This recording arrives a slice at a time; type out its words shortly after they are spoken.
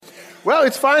Well,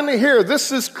 it's finally here.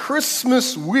 This is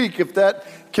Christmas week, if that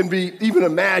can be even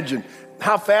imagined.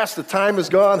 How fast the time has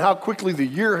gone, how quickly the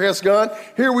year has gone.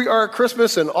 Here we are at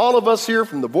Christmas, and all of us here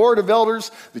from the Board of Elders,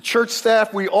 the church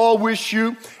staff, we all wish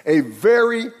you a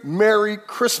very Merry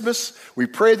Christmas. We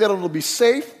pray that it'll be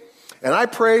safe, and I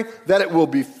pray that it will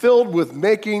be filled with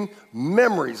making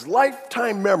memories,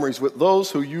 lifetime memories with those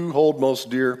who you hold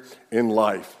most dear in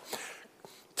life.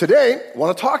 Today, I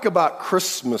want to talk about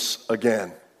Christmas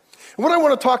again. And what I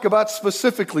want to talk about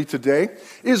specifically today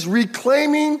is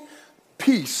reclaiming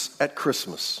peace at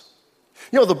Christmas.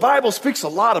 You know, the Bible speaks a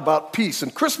lot about peace,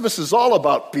 and Christmas is all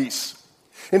about peace.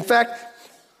 In fact,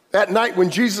 that night when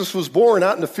Jesus was born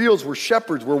out in the fields where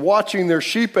shepherds were watching their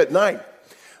sheep at night,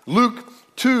 Luke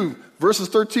 2, verses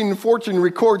 13 and 14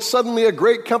 records, suddenly a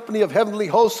great company of heavenly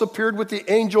hosts appeared with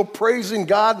the angel praising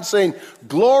God and saying,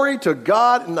 "Glory to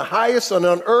God in the highest, and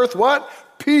on earth," what?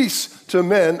 "Peace to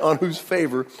men on whose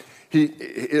favor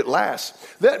it lasts."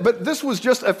 But this was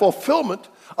just a fulfillment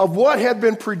of what had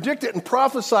been predicted and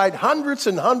prophesied hundreds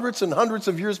and hundreds and hundreds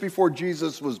of years before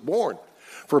Jesus was born.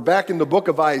 For back in the book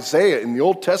of Isaiah in the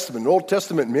Old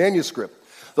Testament manuscript,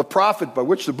 the prophet by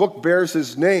which the book bears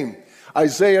his name,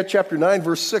 Isaiah chapter 9,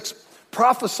 verse 6,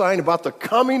 prophesying about the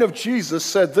coming of Jesus,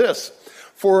 said this,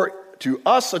 "For to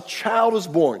us a child is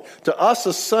born, to us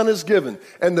a son is given,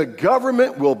 and the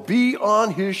government will be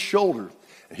on his shoulder.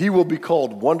 He will be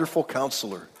called Wonderful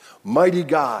Counselor, Mighty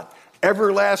God,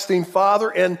 Everlasting Father,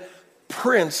 and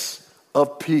Prince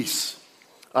of Peace."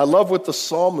 I love what the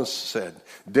psalmist said.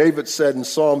 David said in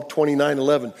Psalm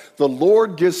 29:11, "The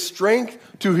Lord gives strength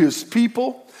to his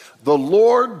people. The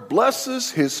Lord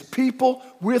blesses his people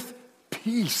with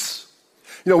peace."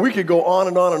 You know, we could go on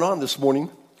and on and on this morning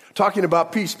talking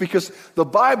about peace because the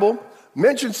Bible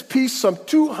mentions peace some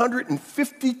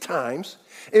 250 times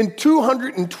in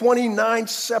 229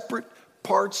 separate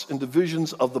parts and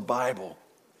divisions of the Bible.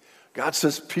 God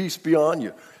says, "Peace be on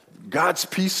you." God's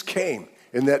peace came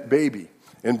in that baby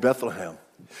in Bethlehem.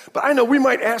 But I know we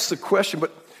might ask the question,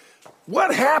 but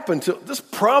what happened to this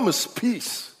promised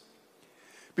peace?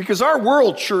 Because our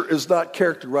world sure is not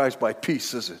characterized by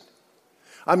peace, is it?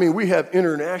 I mean, we have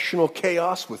international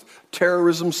chaos with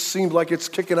terrorism, seems like it's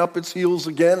kicking up its heels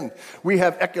again. And we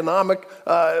have economic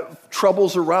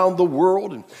troubles around the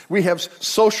world. And we have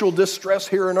social distress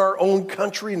here in our own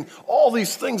country. And all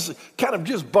these things kind of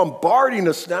just bombarding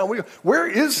us now. Where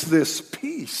is this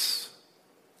peace?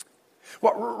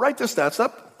 Well, write this down. It's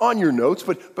not on your notes,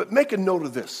 but make a note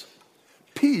of this.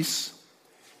 Peace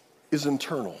is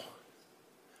internal.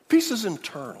 Peace is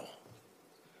internal.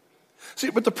 See,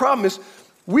 but the problem is,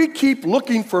 we keep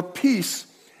looking for peace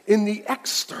in the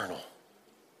external.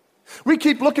 We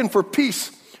keep looking for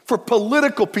peace, for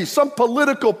political peace, some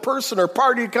political person or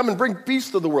party to come and bring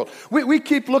peace to the world. We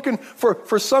keep looking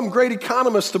for some great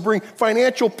economist to bring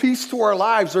financial peace to our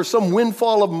lives or some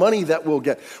windfall of money that we'll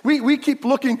get. We keep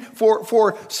looking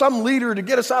for some leader to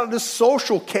get us out of this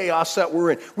social chaos that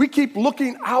we're in. We keep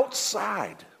looking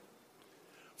outside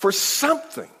for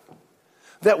something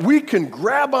that we can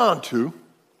grab onto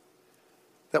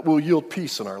that will yield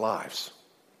peace in our lives.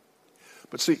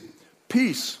 But see,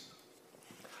 peace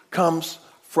comes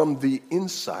from the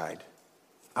inside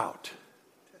out.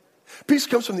 Peace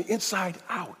comes from the inside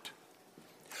out.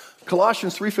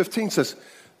 Colossians 3:15 says,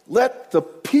 "Let the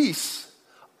peace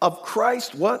of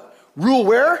Christ," what? "Rule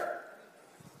where?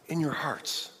 In your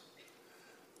hearts."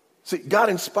 See, God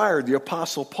inspired the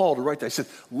Apostle Paul to write that. He said,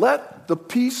 "Let the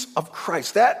peace of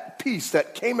Christ," that peace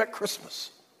that came at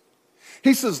Christmas,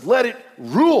 he says, "let it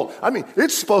rule." I mean,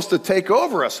 it's supposed to take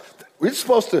over us. It's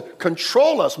supposed to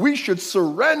control us. We should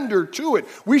surrender to it.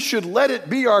 We should let it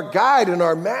be our guide and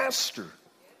our master.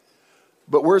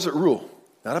 But where does it rule?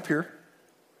 Not up here.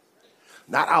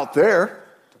 Not out there.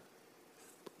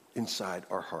 Inside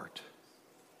our heart.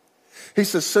 He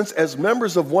says, "Since as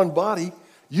members of one body,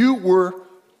 you were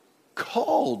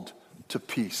called to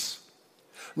peace."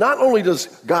 Not only does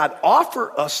God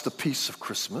offer us the peace of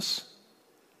Christmas,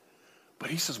 but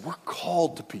he says we're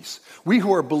called to peace. We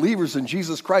who are believers in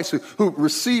Jesus Christ, who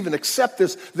receive and accept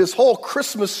this whole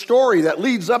Christmas story that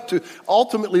leads up to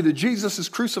ultimately to Jesus'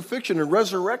 crucifixion and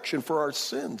resurrection for our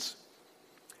sins.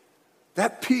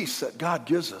 That peace that God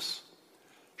gives us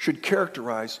should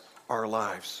characterize our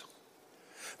lives.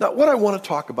 Now, what I want to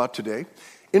talk about today,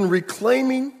 in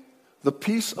reclaiming the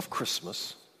peace of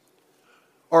Christmas,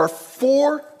 are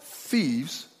 4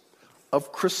 thieves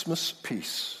of Christmas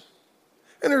peace.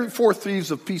 And there are 4 thieves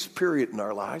of peace, period, in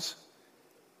our lives.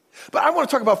 But I want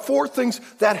to talk about 4 things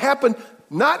that happen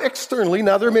not externally.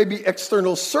 Now, there may be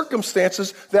external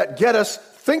circumstances that get us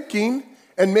thinking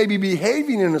and maybe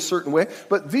behaving in a certain way,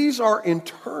 but these are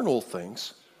internal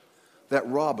things that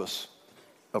rob us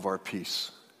of our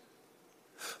peace.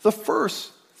 The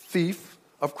first thief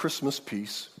of Christmas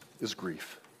peace is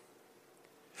grief.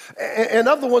 And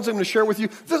of the ones I'm going to share with you,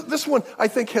 this one I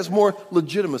think has more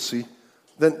legitimacy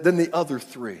than the other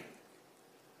three.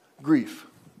 Grief.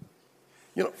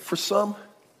 You know, for some,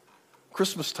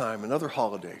 Christmas time and other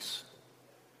holidays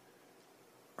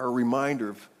are a reminder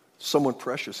of someone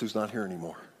precious who's not here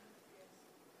anymore.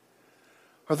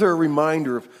 Are they a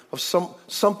reminder of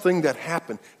something that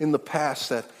happened in the past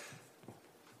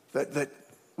that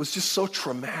was just so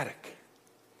traumatic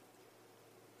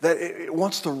that it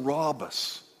wants to rob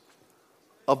us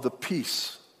of the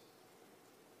peace?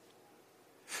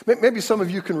 Maybe some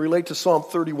of you can relate to Psalm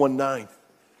 31:9,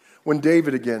 when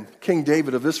David again, King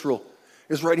David of Israel,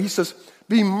 is right. He says,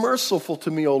 "Be merciful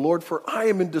to me, O Lord, for I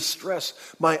am in distress.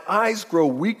 My eyes grow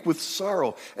weak with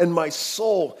sorrow, and my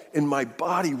soul in my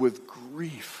body with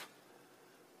grief."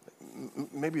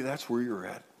 Maybe that's where you're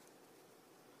at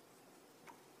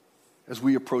as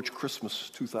we approach Christmas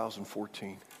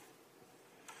 2014.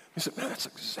 You said, "Man, that's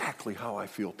exactly how I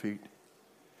feel, Pete.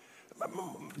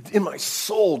 In my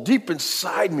soul, deep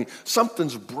inside me,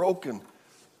 something's broken.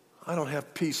 I don't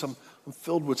have peace. I'm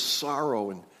filled with sorrow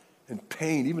and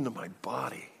pain, even in my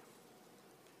body."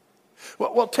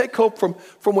 Well, take hope from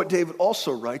what David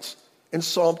also writes in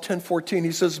Psalm 10:14.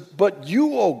 He says, "But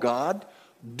you, O God,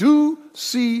 do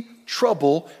see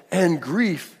trouble and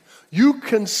grief. You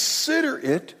consider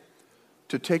it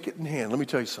to take it in hand." Let me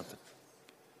tell you something.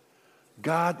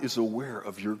 God is aware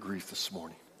of your grief this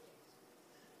morning.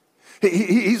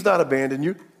 He's not abandoned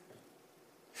you.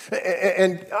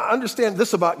 And understand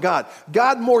this about God.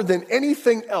 God, more than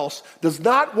anything else, does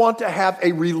not want to have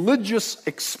a religious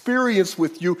experience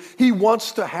with you. He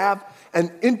wants to have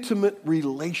an intimate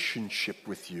relationship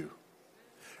with you.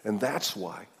 And that's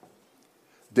why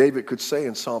David could say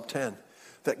in Psalm 10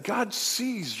 that God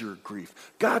sees your grief.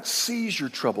 God sees your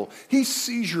trouble. He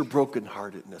sees your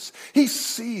brokenheartedness. He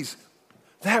sees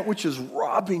that which is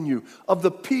robbing you of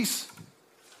the peace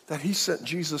that He sent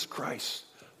Jesus Christ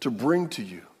to bring to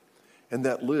you, and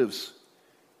that lives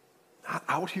not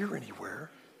out here anywhere,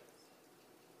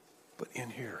 but in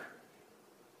here.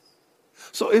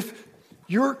 So if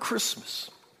your Christmas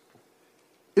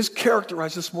is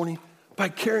characterized this morning by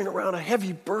carrying around a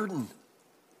heavy burden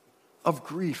of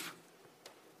grief,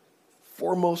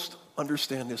 foremost,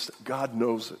 understand this, that God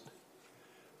knows it.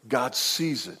 God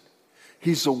sees it.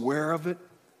 He's aware of it,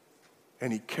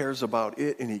 and He cares about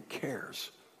it, and He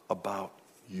cares about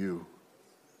you.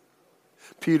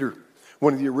 Peter,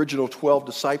 one of the original 12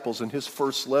 disciples, in his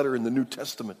first letter in the New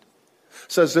Testament,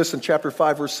 says this in chapter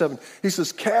 5, verse 7. He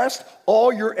says, "Cast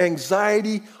all your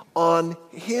anxiety on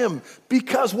Him."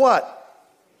 Because what?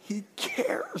 He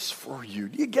cares for you.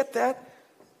 Do you get that?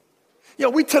 You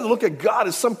know, we tend to look at God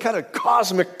as some kind of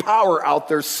cosmic power out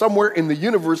there somewhere in the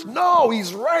universe. No,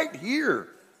 He's right here.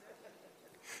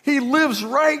 He lives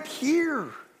right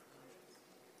here.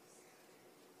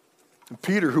 And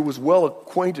Peter, who was well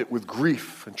acquainted with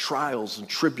grief and trials and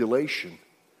tribulation,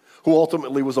 who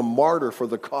ultimately was a martyr for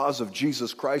the cause of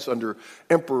Jesus Christ under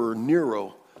Emperor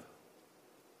Nero,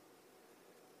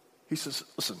 he says,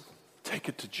 listen, take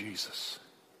it to Jesus.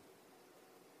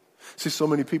 See, so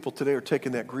many people today are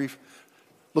taking that grief,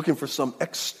 looking for some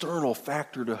external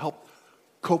factor to help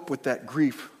cope with that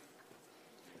grief.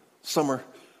 Some are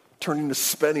turning to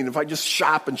spending. If I just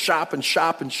shop and shop and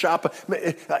shop and shop,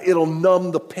 it'll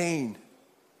numb the pain.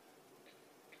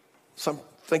 Some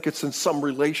think it's in some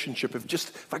relationship.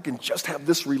 If I can just have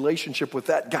this relationship with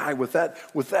that guy, with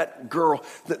that girl,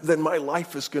 then my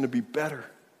life is going to be better.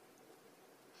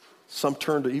 Some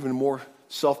turn to even more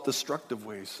self-destructive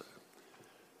ways.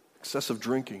 Excessive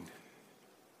drinking,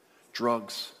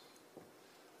 drugs,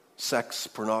 sex,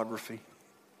 pornography.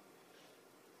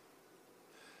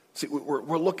 See,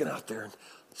 we're looking out there, and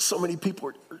so many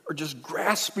people are just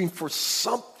grasping for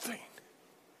something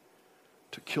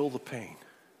to kill the pain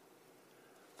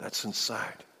that's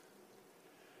inside.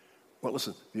 Well,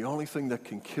 listen, the only thing that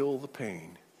can kill the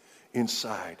pain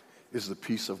inside is the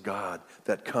peace of God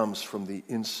that comes from the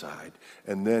inside,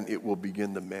 and then it will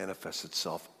begin to manifest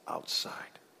itself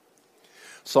outside.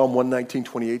 Psalm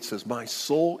 119:28 says, "My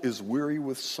soul is weary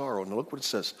with sorrow." Now look what it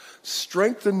says.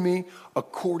 "Strengthen me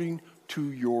according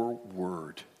to your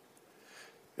word."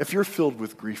 If you're filled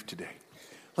with grief today,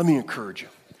 let me encourage you.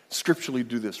 Scripturally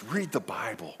do this. Read the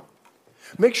Bible.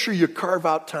 Make sure you carve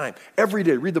out time every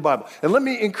day. Read the Bible. And let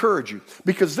me encourage you,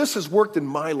 because this has worked in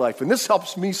my life, and this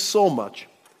helps me so much.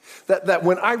 That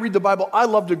when I read the Bible, I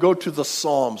love to go to the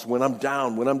Psalms when I'm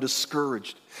down, when I'm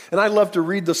discouraged. And I love to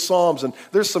read the Psalms. And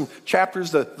there's some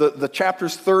chapters, the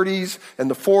chapters 30s and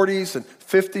the 40s and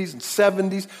 50s and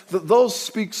 70s. Those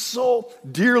speak so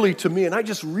dearly to me. And I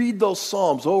just read those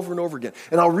Psalms over and over again.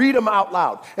 And I'll read them out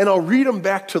loud. And I'll read them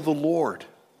back to the Lord.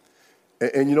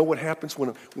 And you know what happens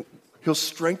when He'll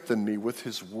strengthen me with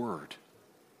His Word.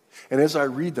 And as I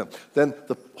read them, then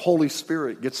the Holy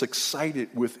Spirit gets excited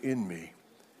within me.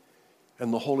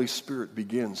 And the Holy Spirit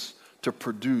begins to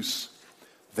produce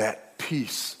that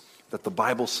peace that the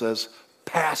Bible says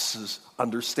passes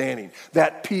understanding.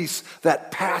 That peace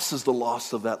that passes the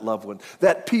loss of that loved one.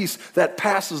 That peace that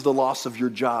passes the loss of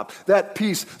your job. That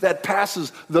peace that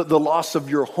passes the loss of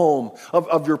your home,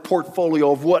 of your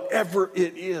portfolio, of whatever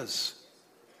it is.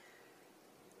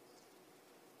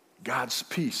 God's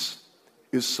peace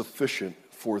is sufficient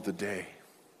for the day.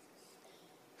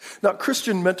 Now,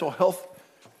 Christian mental health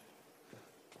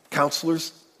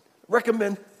counselors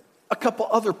recommend a couple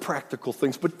other practical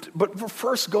things, but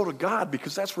first go to God,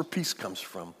 because that's where peace comes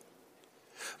from.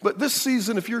 But this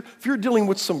season, if you're dealing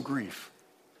with some grief,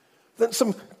 then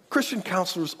some Christian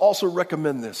counselors also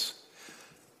recommend this.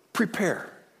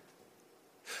 Prepare.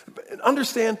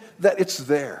 Understand that it's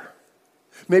there.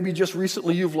 Maybe just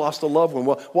recently you've lost a loved one.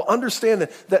 Well, understand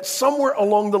that somewhere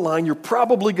along the line you're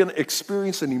probably going to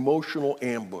experience an emotional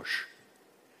ambush.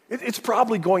 It's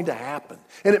probably going to happen.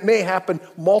 And it may happen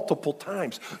multiple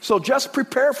times. So just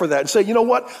prepare for that and say, you know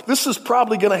what? This is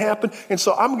probably going to happen. And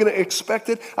so I'm going to expect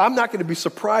it. I'm not going to be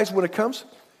surprised when it comes.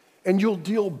 And you'll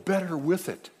deal better with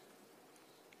it.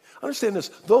 Understand this.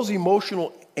 Those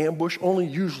emotional ambush only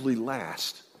usually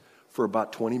last for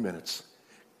about 20 minutes.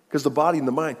 Because the body and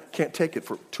the mind can't take it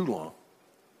for too long.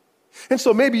 And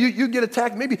so maybe you get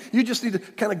attacked. Maybe you just need to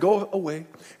kind of go away.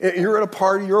 You're at a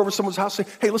party. You're over someone's house saying,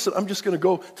 hey, listen, I'm just going to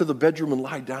go to the bedroom and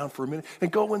lie down for a minute.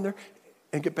 And go in there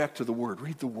and get back to the Word.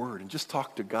 Read the Word and just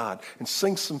talk to God. And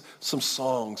sing some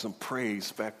songs and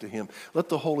praise back to Him. Let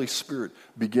the Holy Spirit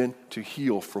begin to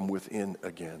heal from within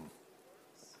again.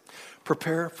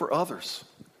 Prepare for others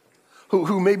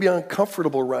who may be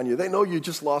uncomfortable around you. They know you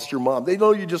just lost your mom. They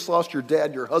know you just lost your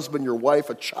dad, your husband, your wife,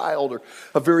 a child, or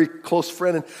a very close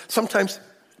friend. And sometimes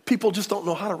people just don't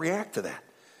know how to react to that.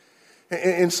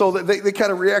 And so they kind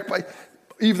of react by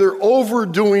either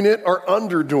overdoing it or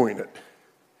underdoing it.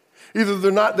 Either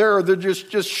they're not there or they're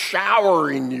just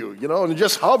showering you, and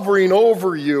just hovering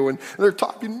over you. And they're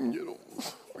talking,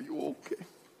 are you okay?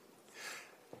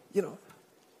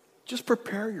 Just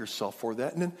prepare yourself for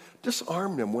that and then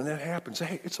disarm them when that happens. Say,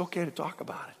 hey, it's okay to talk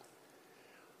about it.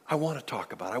 I want to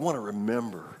talk about it. I want to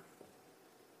remember.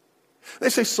 They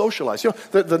say socialize.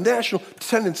 The national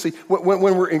tendency when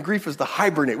we're in grief is to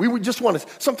hibernate. We would just want to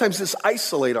sometimes just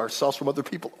isolate ourselves from other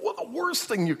people. Well, the worst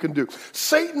thing you can do.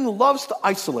 Satan loves to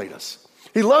isolate us.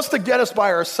 He loves to get us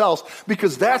by ourselves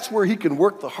because that's where he can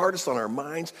work the hardest on our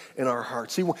minds and our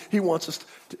hearts. He wants us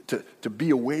to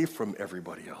be away from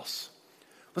everybody else.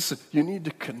 Listen, you need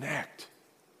to connect.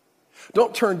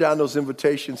 Don't turn down those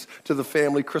invitations to the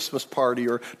family Christmas party,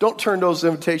 or don't turn those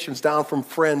invitations down from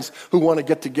friends who want to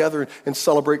get together and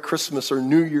celebrate Christmas or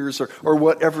New Year's or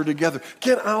whatever together.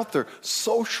 Get out there.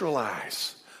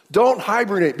 Socialize. Don't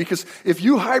hibernate, because if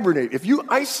you hibernate, if you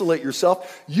isolate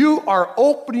yourself, you are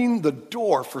opening the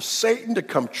door for Satan to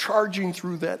come charging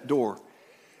through that door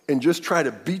and just try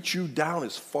to beat you down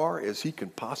as far as he can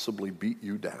possibly beat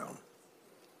you down.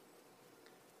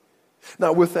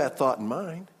 Now, with that thought in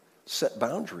mind, set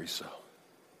boundaries, though.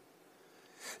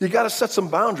 You got to set some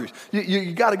boundaries.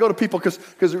 You got to go to people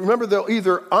because remember, they'll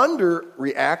either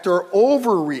underreact or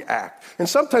overreact. And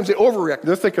sometimes they overreact.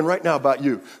 They're thinking right now about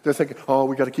you. They're thinking, oh,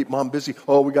 we got to keep mom busy.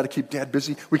 Oh, we got to keep dad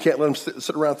busy. We can't let them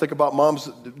sit around and think about mom's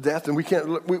death. And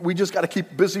we just got to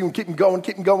keep busy and keep them going.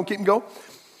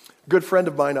 Good friend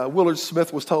of mine, Willard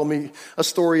Smith, was telling me a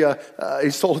story.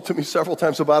 He's told it to me several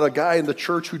times about a guy in the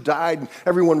church who died, and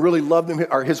everyone really loved him,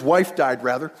 or his wife died,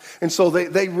 rather. And so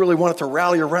they really wanted to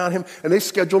rally around him, and they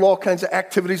scheduled all kinds of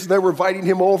activities, and they were inviting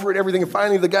him over and everything. And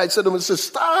finally, the guy said to him,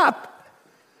 stop.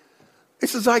 He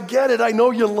says, I get it. I know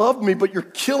you love me, but you're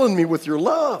killing me with your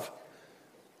love.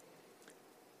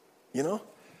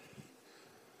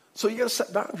 So you got to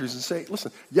set boundaries and say,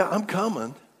 listen, yeah, I'm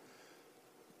coming.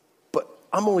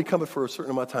 I'm only coming for a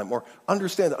certain amount of time. Or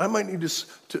understand that I might need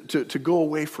to go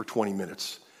away for 20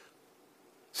 minutes.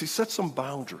 See, set some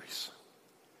boundaries.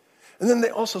 And then they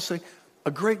also say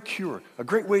a great cure, a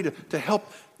great way to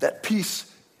help that peace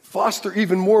foster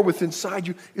even more within inside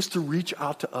you is to reach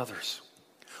out to others.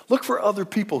 Look for other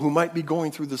people who might be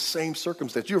going through the same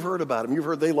circumstance. You've heard about them. You've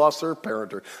heard they lost their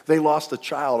parent, or they lost a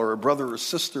child, or a brother, or a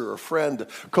sister, or a friend, a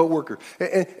coworker.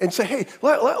 And say, hey,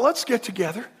 let's get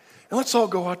together, and let's all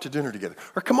go out to dinner together.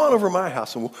 Or come on over to my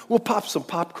house, and we'll pop some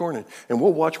popcorn, and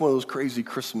we'll watch one of those crazy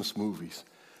Christmas movies.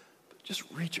 But just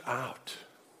reach out.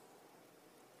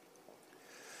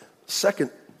 Second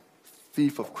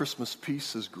thief of Christmas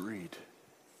peace is greed.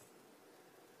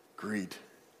 Greed.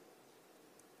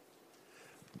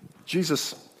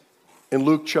 Jesus, in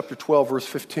Luke chapter 12, verse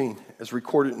 15, as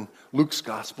recorded in Luke's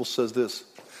gospel, says this.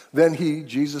 Then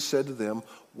Jesus said to them,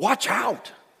 watch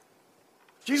out.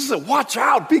 Jesus said, watch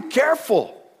out, be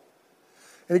careful.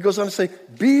 And he goes on to say,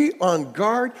 be on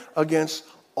guard against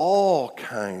all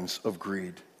kinds of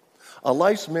greed. A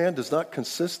life's man does not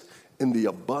consist in the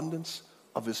abundance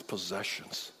of his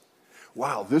possessions.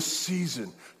 Wow, this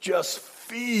season just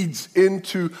feeds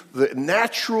into the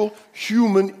natural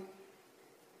human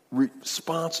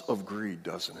response of greed,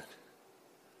 doesn't it?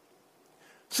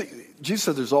 See, Jesus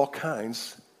said there's all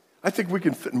kinds. I think we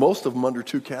can fit most of them under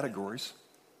two categories.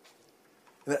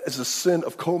 And that is a sin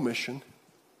of commission.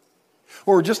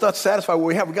 Or we're just not satisfied with what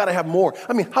we have. We've got to have more.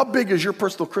 I mean, how big is your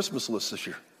personal Christmas list this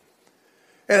year?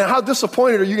 And how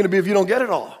disappointed are you going to be if you don't get it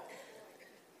all?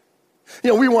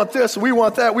 You know, we want this, we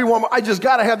want that, I just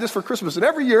got to have this for Christmas. And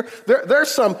every year, there's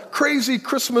some crazy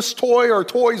Christmas toy or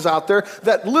toys out there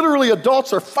that literally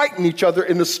adults are fighting each other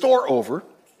in the store over,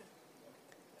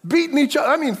 beating each other,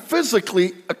 I mean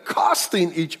physically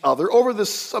accosting each other over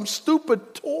some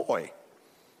stupid toy.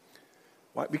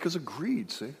 Why? Because of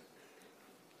greed, see?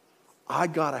 I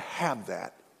got to have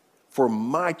that for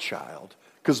my child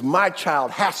because my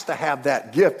child has to have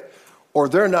that gift or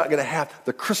they're not going to have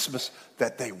the Christmas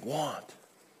that they want.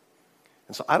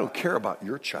 And so I don't care about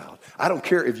your child. I don't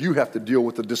care if you have to deal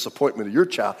with the disappointment of your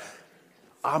child.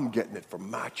 I'm getting it for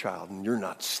my child, and you're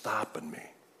not stopping me.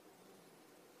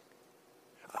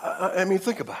 I mean,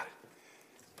 think about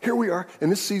it. Here we are in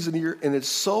this season of year, and it's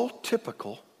so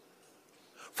typical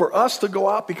for us to go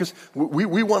out because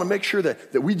we want to make sure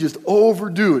that we just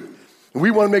overdo it. And we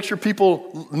want to make sure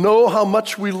people know how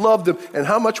much we love them and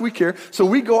how much we care. So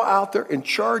we go out there and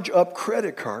charge up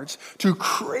credit cards to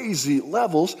crazy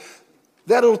levels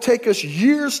that it'll take us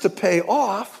years to pay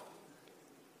off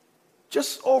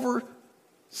just over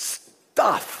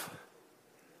stuff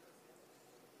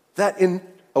that in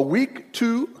a week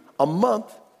to a month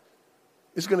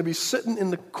is going to be sitting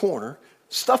in the corner,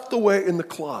 stuffed away in the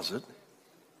closet.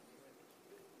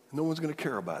 No one's going to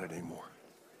care about it anymore.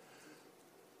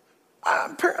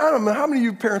 I don't know how many of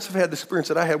you parents have had the experience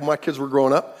that I had when my kids were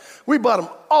growing up. We bought them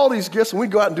all these gifts, and we'd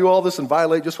go out and do all this and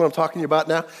violate just what I'm talking to you about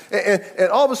now. And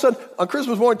all of a sudden, on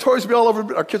Christmas morning, toys would be all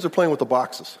over. Our kids are playing with the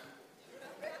boxes.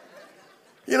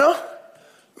 You know?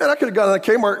 Man, I could have gone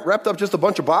to Kmart, wrapped up just a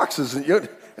bunch of boxes, and it'd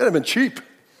have been cheap.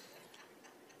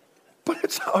 But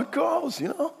it's how it goes, you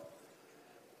know?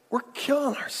 We're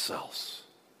killing ourselves.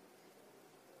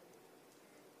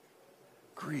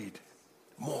 Greed.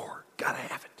 More. Gotta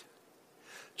have it.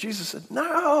 Jesus said,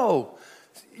 no,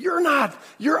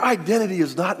 your identity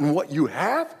is not in what you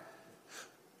have.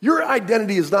 Your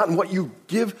identity is not in what you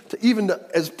give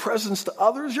as presents to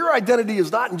others. Your identity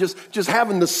is not in just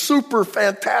having the super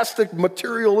fantastic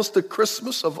materialistic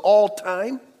Christmas of all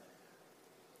time.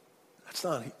 That's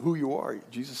not who you are.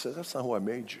 Jesus said, that's not who I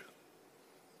made you.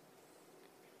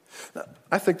 Now,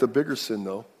 I think the bigger sin,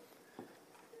 though,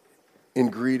 in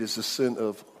greed is the sin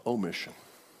of omission.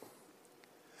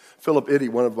 Philip Iddy,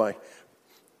 one of my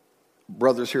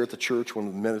brothers here at the church, one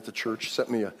of the men at the church, sent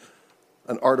me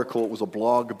an article. It was a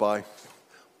blog by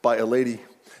a lady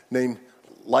named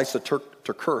Lisa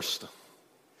TerKeurst.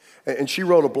 And she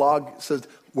wrote a blog that says,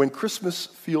 when Christmas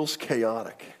feels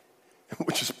chaotic,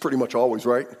 which is pretty much always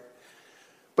right.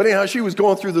 But anyhow, she was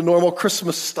going through the normal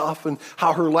Christmas stuff and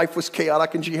how her life was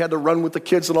chaotic and she had to run with the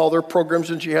kids and all their programs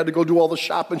and she had to go do all the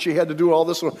shopping. She had to do all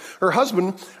this. Her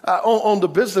husband owned a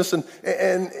business and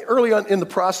early on in the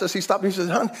process, he stopped and he said,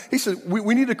 hon,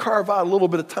 we need to carve out a little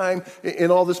bit of time in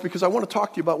all this because I want to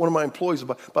talk to you about one of my employees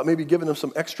about maybe giving them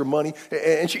some extra money.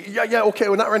 And she, yeah, okay,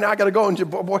 well, not right now. I got to go.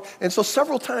 And so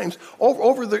several times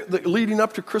over the leading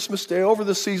up to Christmas Day, over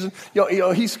the season,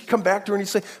 he's come back to her and he'd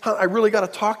say, hon, I really got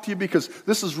to talk to you because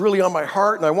this is really on my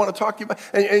heart and I want to talk to you about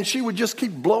it. And she would just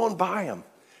keep blowing by him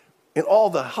in all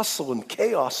the hustle and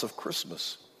chaos of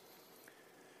Christmas.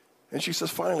 And she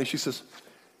says,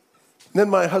 then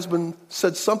my husband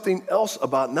said something else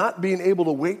about not being able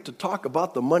to wait to talk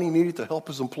about the money needed to help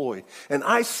his employee. And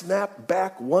I snapped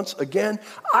back once again,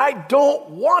 I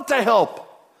don't want to help.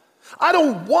 I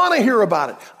don't want to hear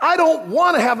about it. I don't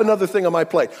want to have another thing on my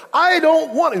plate. I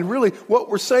don't want, and really what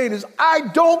we're saying is, I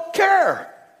don't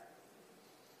care.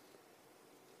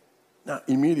 Now,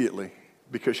 immediately,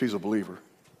 because she's a believer,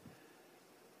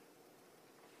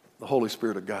 the Holy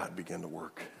Spirit of God began to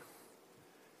work.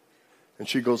 And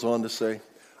she goes on to say,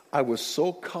 I was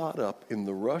so caught up in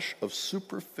the rush of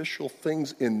superficial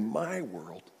things in my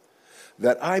world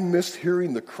that I missed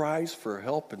hearing the cries for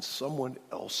help in someone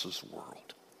else's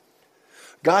world.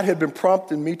 God had been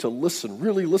prompting me to listen,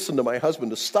 really listen to my husband,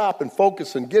 to stop and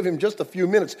focus and give him just a few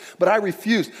minutes. But I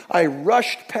refused. I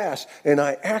rushed past and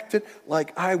I acted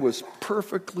like I was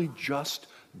perfectly just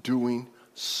doing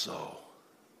so.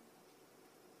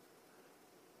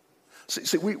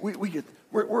 See,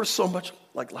 we're so much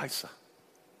like Lisa.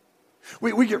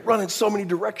 We get run in so many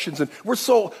directions, and we're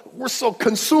so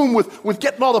consumed with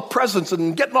getting all the presents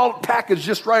and getting all the package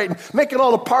just right and making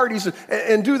all the parties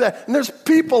and do that. And there's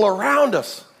people around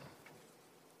us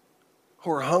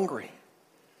who are hungry.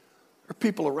 There are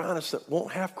people around us that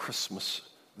won't have Christmas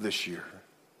this year.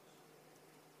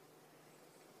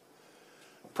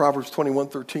 Proverbs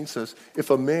 21:13 says, if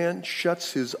a man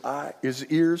shuts his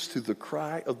ears to the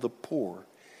cry of the poor,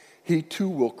 he too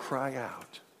will cry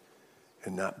out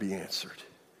and not be answered.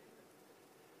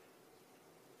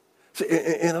 So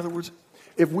in other words,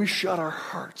 if we shut our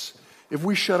hearts, if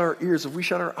we shut our ears, if we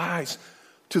shut our eyes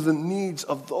to the needs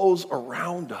of those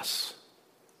around us,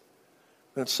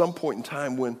 then at some point in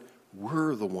time when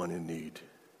we're the one in need,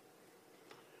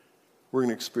 we're going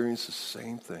to experience the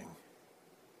same thing.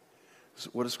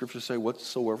 What does Scripture say?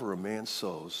 Whatsoever a man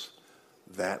sows,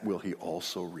 that will he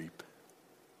also reap.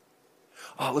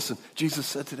 Oh, listen, Jesus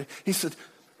said today, he said,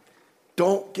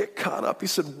 don't get caught up. He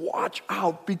said, watch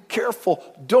out, be careful.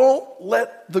 Don't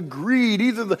let the greed,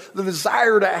 either the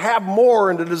desire to have more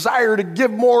and the desire to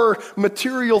give more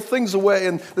material things away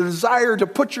and the desire to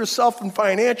put yourself in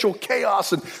financial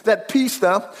chaos and that peace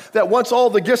now, that once all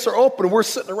the gifts are open and we're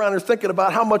sitting around here thinking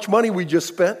about how much money we just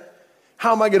spent,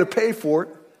 how am I going to pay for it?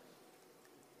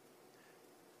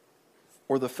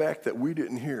 Or the fact that we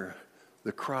didn't hear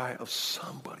the cry of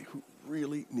somebody who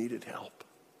really needed help.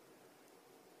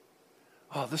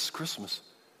 Oh, this Christmas,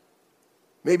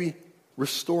 maybe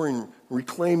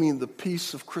reclaiming the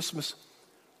peace of Christmas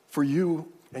for you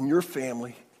and your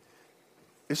family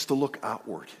is to look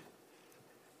outward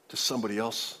to somebody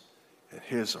else and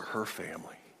his or her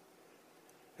family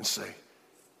and say,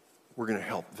 we're going to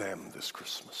help them this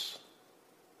Christmas.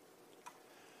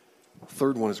 The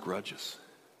third one is grudges.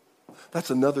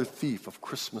 That's another thief of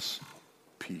Christmas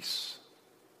peace.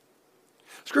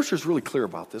 Scripture is really clear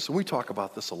about this, and we talk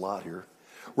about this a lot here.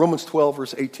 Romans 12,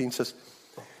 verse 18 says,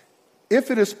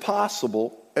 if it is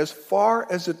possible, as far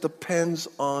as it depends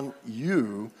on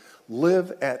you,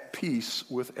 live at peace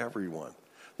with everyone.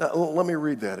 Now, let me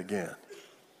read that again.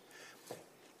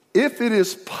 If it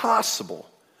is possible,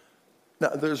 now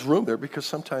there's room there because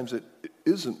sometimes it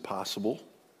isn't possible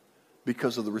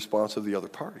because of the response of the other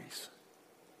parties.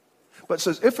 But it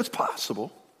says, if it's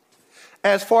possible,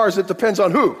 as far as it depends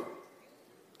on who?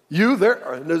 You,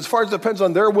 as far as it depends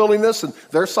on their willingness and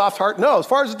their soft heart? No, as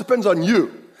far as it depends on you.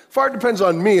 As far as it depends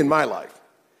on me and my life.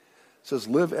 It says,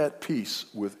 live at peace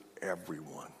with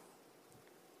everyone.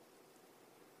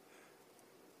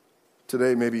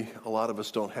 Today, maybe a lot of us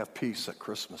don't have peace at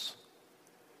Christmas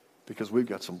because we've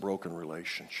got some broken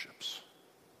relationships.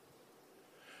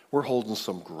 We're holding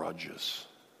some grudges.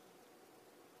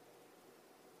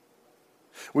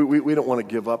 We don't want to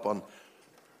give up on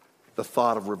the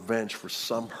thought of revenge for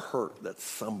some hurt that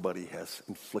somebody has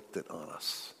inflicted on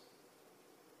us.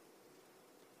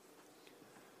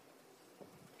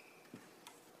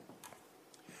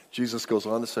 Jesus goes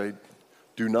on to say,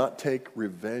 do not take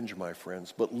revenge, my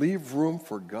friends, but leave room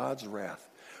for God's wrath.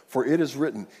 For it is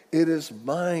written, it is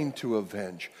mine to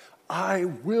avenge. I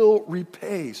will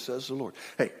repay, says the Lord.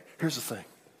 Hey, here's the thing.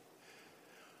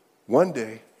 One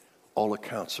day, all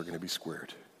accounts are going to be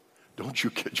squared. Don't you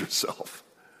kid yourself.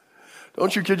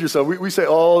 Don't you kid yourself. We say,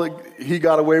 oh, he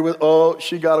got away with it. Oh,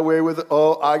 she got away with it.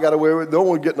 Oh, I got away with it. No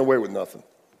one getting away with nothing.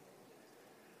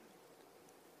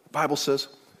 The Bible says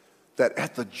that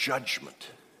at the judgment,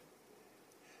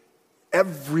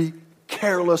 every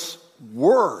careless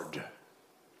word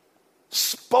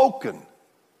spoken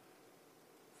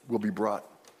will be brought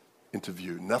into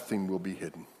view. Nothing will be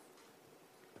hidden.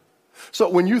 So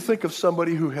when you think of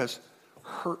somebody who has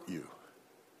hurt you,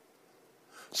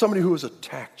 somebody who has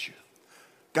attacked you,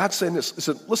 God's saying this, he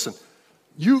said, listen,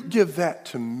 you give that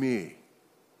to me.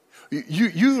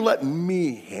 You let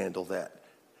me handle that.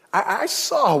 I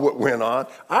saw what went on.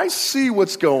 I see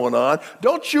what's going on.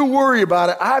 Don't you worry about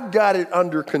it. I've got it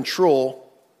under control.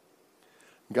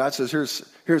 God says,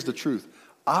 here's the truth.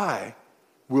 I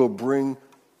will bring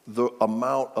the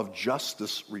amount of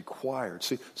justice required.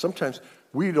 See, sometimes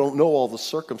we don't know all the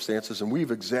circumstances, and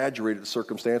we've exaggerated the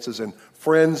circumstances, and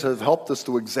friends have helped us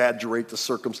to exaggerate the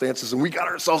circumstances, and we got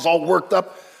ourselves all worked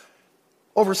up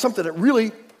over something that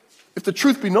really, if the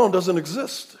truth be known, doesn't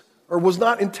exist, or was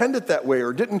not intended that way,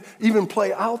 or didn't even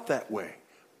play out that way.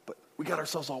 But we got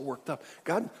ourselves all worked up.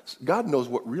 God knows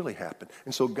what really happened,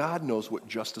 and so God knows what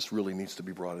justice really needs to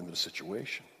be brought into the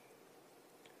situation.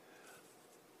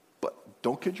 But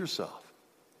don't kid yourself.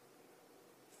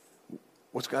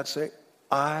 What's God say?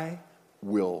 I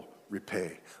will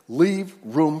repay. Leave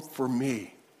room for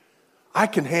me. I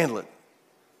can handle it.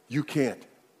 You can't.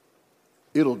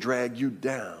 It'll drag you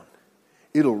down.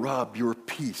 It'll rob your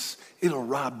peace. It'll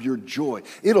rob your joy.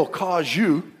 It'll cause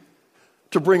you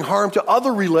to bring harm to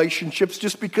other relationships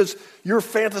just because you're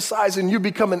fantasizing you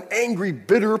become an angry,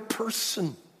 bitter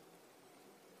person.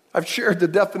 I've shared the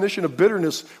definition of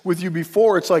bitterness with you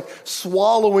before. It's like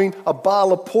swallowing a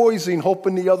bottle of poison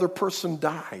hoping the other person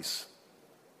dies.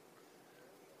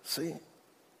 See?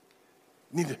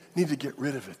 Need to get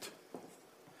rid of it.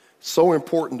 So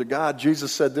important to God.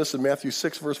 Jesus said this in Matthew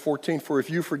 6, verse 14, "For if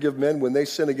you forgive men when they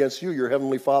sin against you, your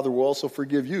heavenly Father will also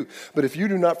forgive you. But if you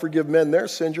do not forgive men their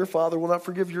sins, your Father will not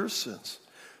forgive your sins."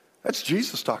 That's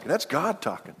Jesus talking. That's God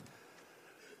talking.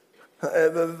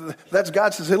 That's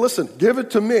God says, hey, listen, give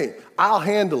it to me. I'll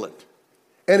handle it.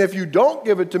 And if you don't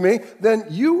give it to me, then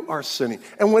you are sinning.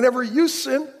 And whenever you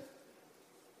sin,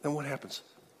 then what happens?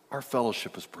 Our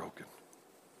fellowship is broken.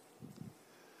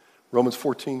 Romans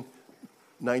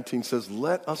 14:19 says,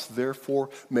 "Let us therefore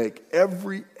make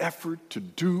every effort to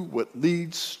do what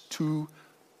leads to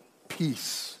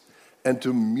peace and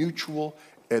to mutual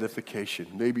edification."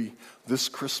 Maybe this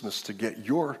Christmas, to get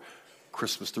your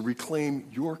Christmas, to reclaim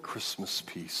your Christmas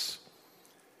peace.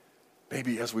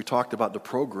 Maybe as we talked about the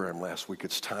program last week,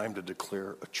 it's time to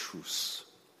declare a truce.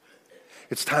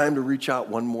 It's time to reach out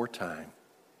one more time.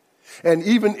 And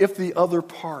even if the other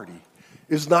party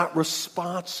is not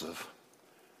responsive,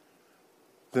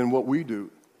 then what we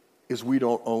do is we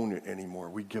don't own it anymore.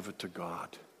 We give it to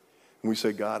God. And we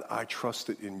say, God, I trust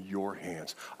it in your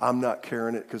hands. I'm not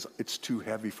carrying it because it's too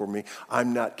heavy for me.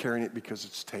 I'm not carrying it because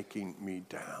it's taking me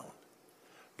down.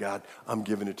 God, I'm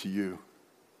giving it to you.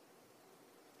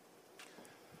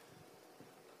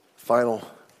 Final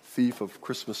thief of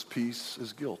Christmas peace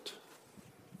is guilt.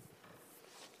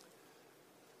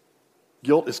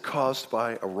 Guilt is caused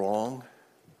by a wrong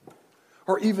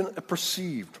or even a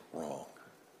perceived wrong.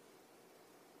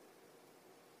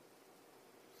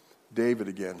 David,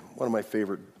 again, one of my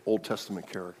favorite Old Testament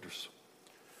characters,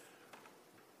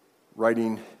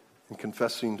 writing and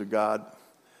confessing to God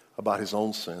about his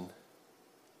own sin.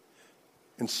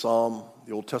 In Psalm,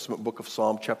 the Old Testament book of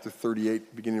Psalm, chapter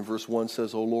 38, beginning in verse 1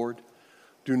 says, "O Lord,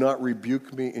 do not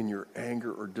rebuke me in your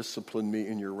anger or discipline me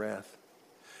in your wrath.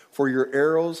 For your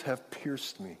arrows have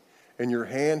pierced me, and your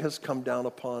hand has come down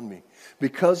upon me.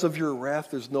 Because of your wrath,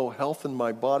 there's no health in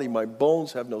my body. My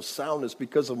bones have no soundness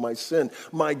because of my sin.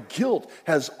 My guilt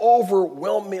has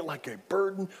overwhelmed me like a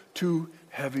burden too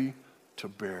heavy to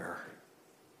bear."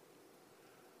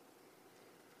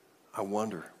 I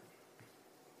wonder,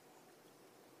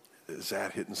 is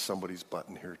that hitting somebody's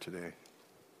button here today?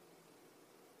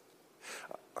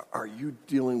 Are you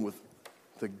dealing with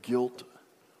the guilt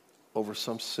over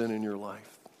some sin in your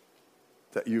life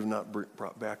that you've not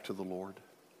brought back to the Lord?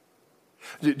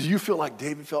 Do you feel like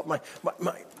David felt? My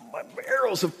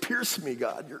arrows have pierced me,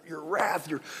 God. Your wrath,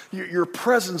 your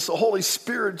presence, the Holy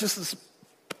Spirit just is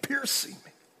piercing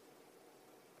me.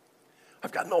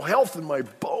 I've got no health in my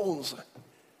bones.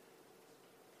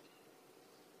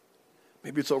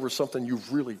 Maybe it's over something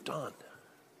you've really done.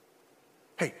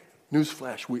 Hey,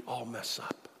 newsflash, we all mess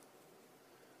up.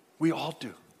 We all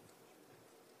do.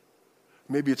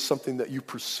 Maybe it's something that you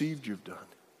perceived you've done.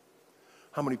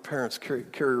 How many parents carry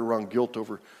around guilt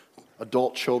over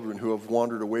adult children who have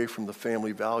wandered away from the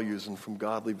family values and from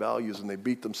godly values, and they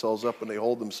beat themselves up and they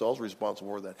hold themselves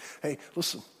responsible for that? Hey,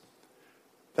 listen,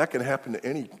 that can happen to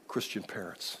any Christian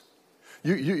parents.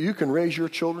 You can raise your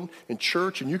children in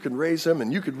church, and you can raise them,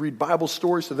 and you could read Bible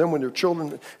stories to them when they're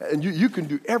children, and you can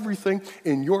do everything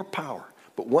in your power.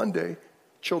 But one day,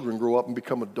 children grow up and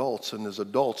become adults, and as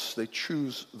adults, they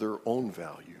choose their own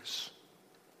values.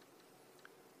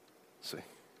 See?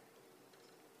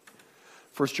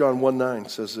 1 John 1:9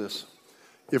 says this,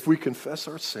 "If we confess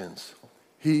our sins,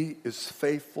 he is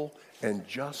faithful and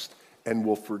just and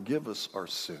will forgive us our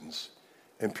sins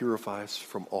and purify us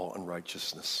from all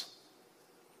unrighteousness."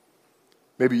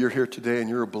 Maybe you're here today and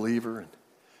you're a believer, and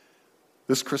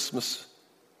this Christmas,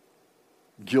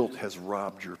 guilt has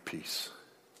robbed your peace.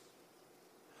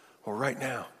 Well, right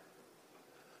now,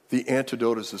 the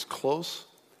antidote is as close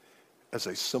as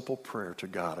a simple prayer to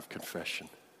God of confession.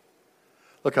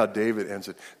 Look how David ends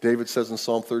it. David says in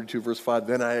Psalm 32, verse 5,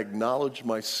 "Then I acknowledged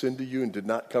my sin to you and did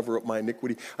not cover up my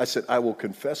iniquity. I said, I will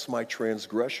confess my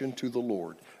transgression to the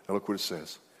Lord." Now look what it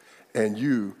says. "And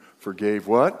you forgave"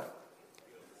 what?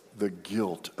 "The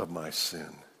guilt of my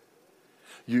sin."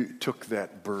 You took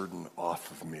that burden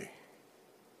off of me.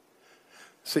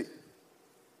 See,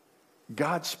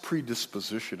 God's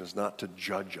predisposition is not to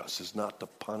judge us, is not to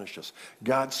punish us.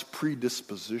 God's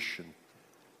predisposition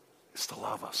is to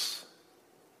love us.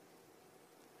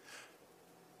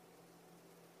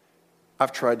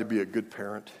 I've tried to be a good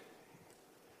parent,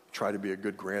 try to be a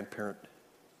good grandparent.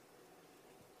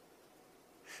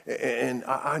 And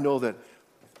I know that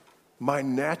my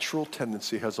natural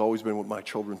tendency has always been with my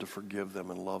children to forgive them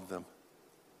and love them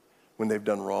when they've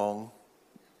done wrong.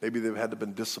 Maybe they've had to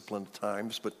been disciplined at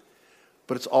times, but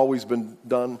it's always been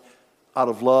done out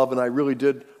of love. And I really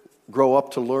did grow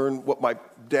up to learn what my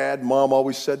dad, mom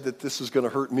always said, that this is going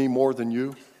to hurt me more than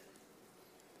you.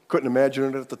 Couldn't imagine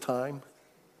it at the time.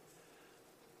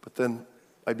 But then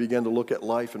I began to look at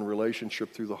life and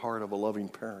relationship through the heart of a loving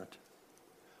parent.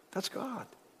 That's God.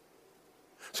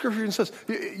 Scripture even says,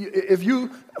 if you,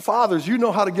 fathers, you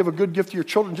know how to give a good gift to your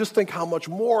children, just think how much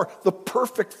more the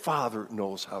perfect Father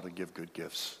knows how to give good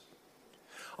gifts.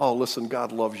 Oh, listen,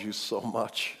 God loves you so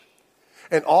much.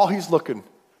 And all He's looking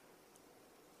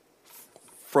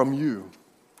from you,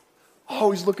 all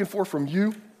He's looking for from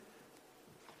you,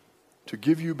 to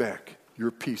give you back your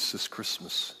peace this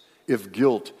Christmas. If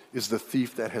guilt is the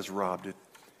thief that has robbed it,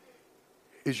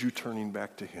 is you turning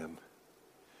back to Him.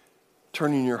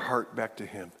 Turning your heart back to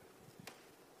Him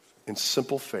in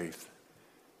simple faith,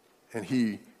 and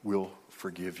He will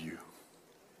forgive you.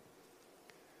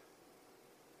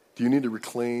 Do you need to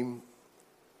reclaim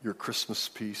your Christmas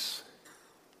peace?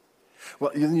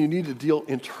 Well, you need to deal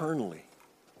internally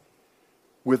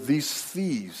with these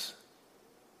thieves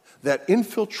that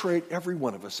infiltrate every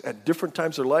one of us at different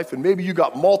times of life, and maybe you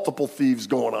got multiple thieves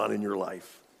going on in your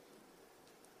life.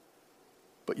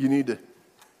 But you need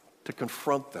to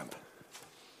confront them,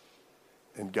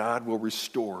 and God will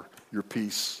restore your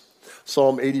peace.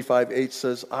 Psalm 85:8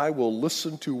 says, "I will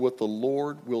listen to what the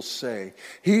Lord will say."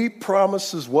 He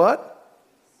promises what?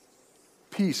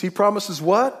 Peace. He promises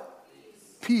what?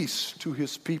 Peace to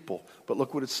His people. But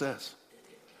look what it says.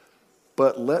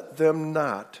 "But let them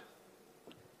not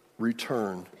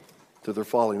return to their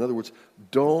folly." In other words,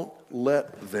 don't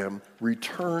let them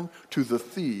return to the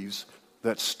thieves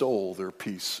that stole their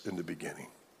peace in the beginning.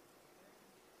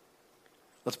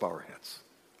 Let's bow our heads.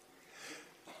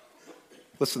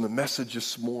 Listen, the message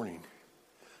this morning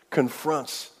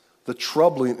confronts the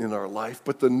troubling in our life,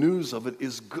 but the news of it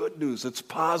is good news. It's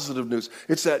positive news.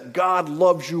 It's that God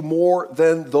loves you more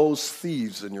than those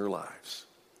thieves in your lives.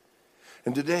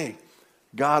 And today,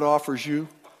 God offers you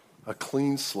a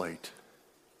clean slate.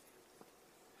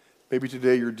 Maybe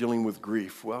today you're dealing with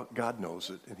grief. Well, God knows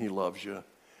it, and He loves you. And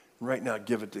right now,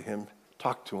 give it to Him.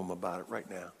 Talk to Him about it right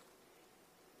now.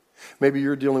 Maybe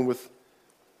you're dealing with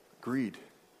greed,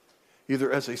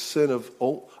 either as a sin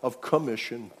of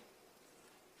commission.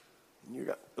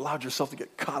 You allowed yourself to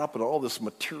get caught up in all this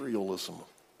materialism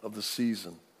of the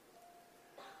season.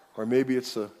 Or maybe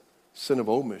it's a sin of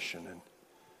omission, and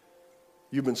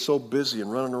you've been so busy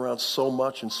and running around so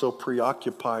much and so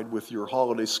preoccupied with your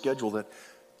holiday schedule that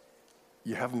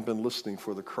you haven't been listening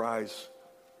for the cries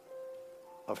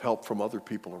of help from other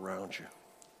people around you.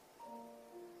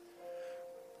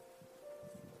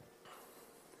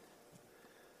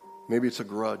 Maybe it's a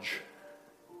grudge.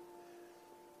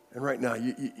 And right now,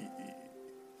 you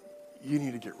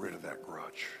need to get rid of that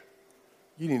grudge.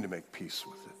 You need to make peace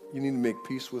with it. You need to make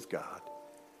peace with God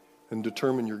and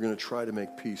determine you're going to try to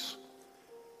make peace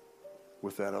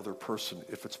with that other person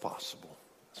if it's possible,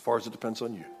 as far as it depends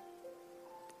on you.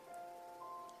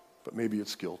 But maybe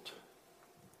it's guilt.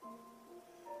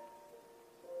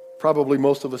 Probably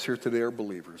most of us here today are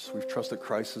believers. We've trusted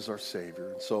Christ as our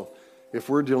Savior. And so if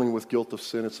we're dealing with guilt of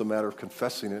sin, it's a matter of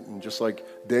confessing it. And just like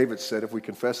David said, if we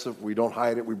confess it, we don't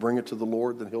hide it, we bring it to the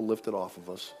Lord, then He'll lift it off of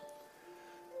us.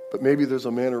 But maybe there's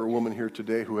a man or a woman here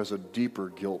today who has a deeper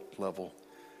guilt level,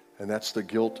 and that's the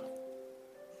guilt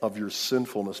of your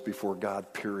sinfulness before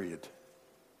God, period.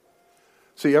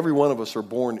 See, every one of us are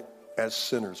born as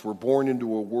sinners. We're born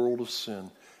into a world of sin.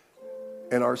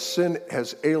 And our sin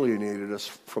has alienated us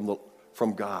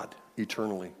from God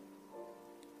eternally.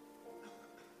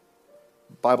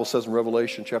 The Bible says in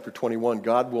Revelation chapter 21,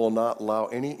 God will not allow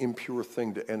any impure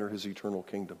thing to enter His eternal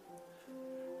kingdom.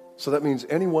 So that means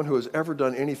anyone who has ever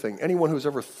done anything, anyone who has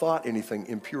ever thought anything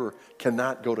impure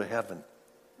cannot go to heaven.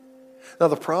 Now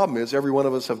the problem is every one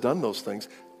of us have done those things,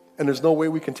 and there's no way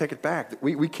we can take it back.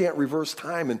 We can't reverse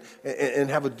time and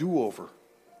have a do-over.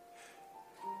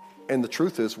 And the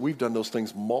truth is we've done those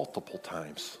things multiple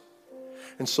times.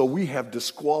 And so we have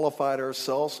disqualified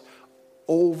ourselves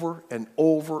over and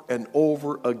over and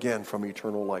over again from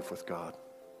eternal life with God.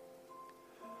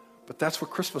 But that's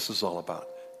what Christmas is all about.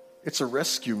 It's a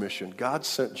rescue mission. God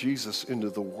sent Jesus into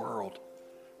the world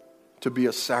to be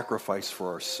a sacrifice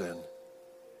for our sin.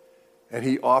 And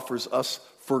he offers us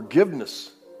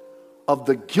forgiveness of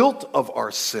the guilt of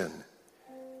our sin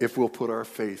if we'll put our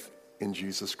faith in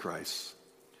Jesus Christ.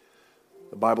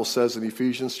 The Bible says in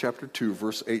Ephesians chapter 2,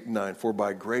 verse 8 and 9, "For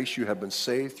by grace you have been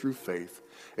saved through faith.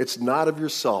 It's not of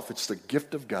yourself, it's the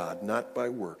gift of God, not by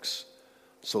works,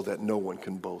 so that no one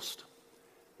can boast."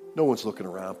 No one's looking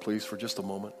around, please, for just a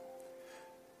moment.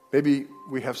 Maybe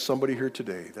we have somebody here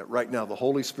today that right now the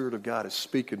Holy Spirit of God is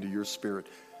speaking to your spirit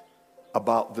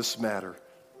about this matter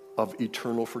of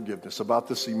eternal forgiveness, about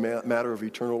this matter of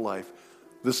eternal life,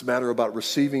 this matter about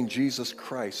receiving Jesus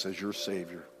Christ as your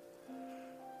Savior.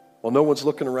 Well, no one's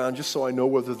looking around just so I know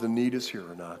whether the need is here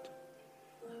or not.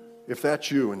 If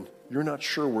that's you and you're not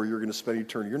sure where you're going to spend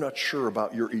eternity, you're not sure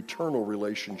about your eternal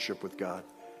relationship with God,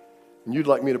 and you'd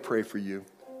like me to pray for you,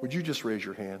 would you just raise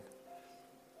your hand?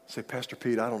 Say, "Pastor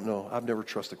Pete, I don't know. I've never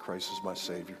trusted Christ as my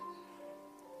Savior."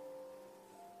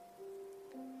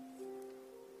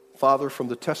 Father, from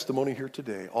the testimony here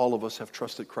today, all of us have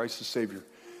trusted Christ as Savior.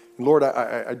 And Lord,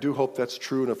 I do hope that's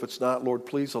true, and if it's not, Lord,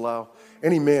 please allow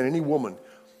any man, any woman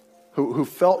who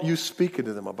felt you speaking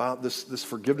to them about this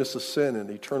forgiveness of sin and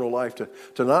eternal life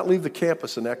to not leave the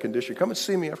campus in that condition. Come and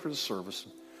see me after the service.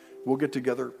 We'll get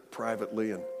together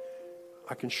privately, and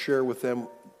I can share with them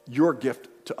your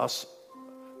gift to us,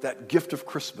 that gift of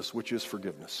Christmas, which is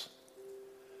forgiveness.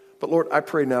 But Lord, I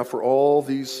pray now for all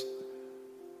these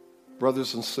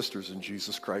brothers and sisters in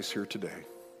Jesus Christ here today.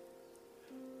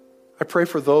 I pray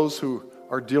for those who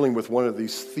are dealing with one of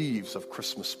these thieves of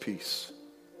Christmas peace.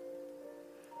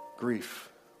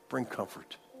 Grief, bring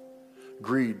comfort.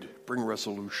 Greed, bring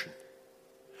resolution.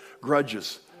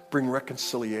 Grudges, bring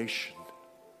reconciliation.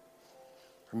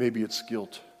 Or maybe it's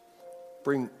guilt.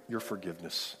 Bring your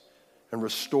forgiveness and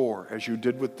restore, as you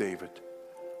did with David,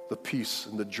 the peace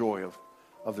and the joy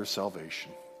of their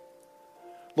salvation.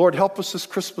 Lord, help us this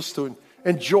Christmas to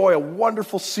enjoy a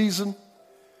wonderful season,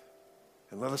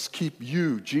 and let us keep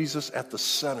you, Jesus, at the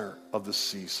center of the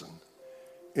season.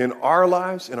 In our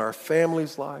lives, in our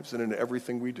families' lives, and in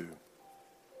everything we do.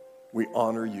 We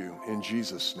honor you. In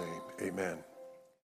Jesus' name, amen.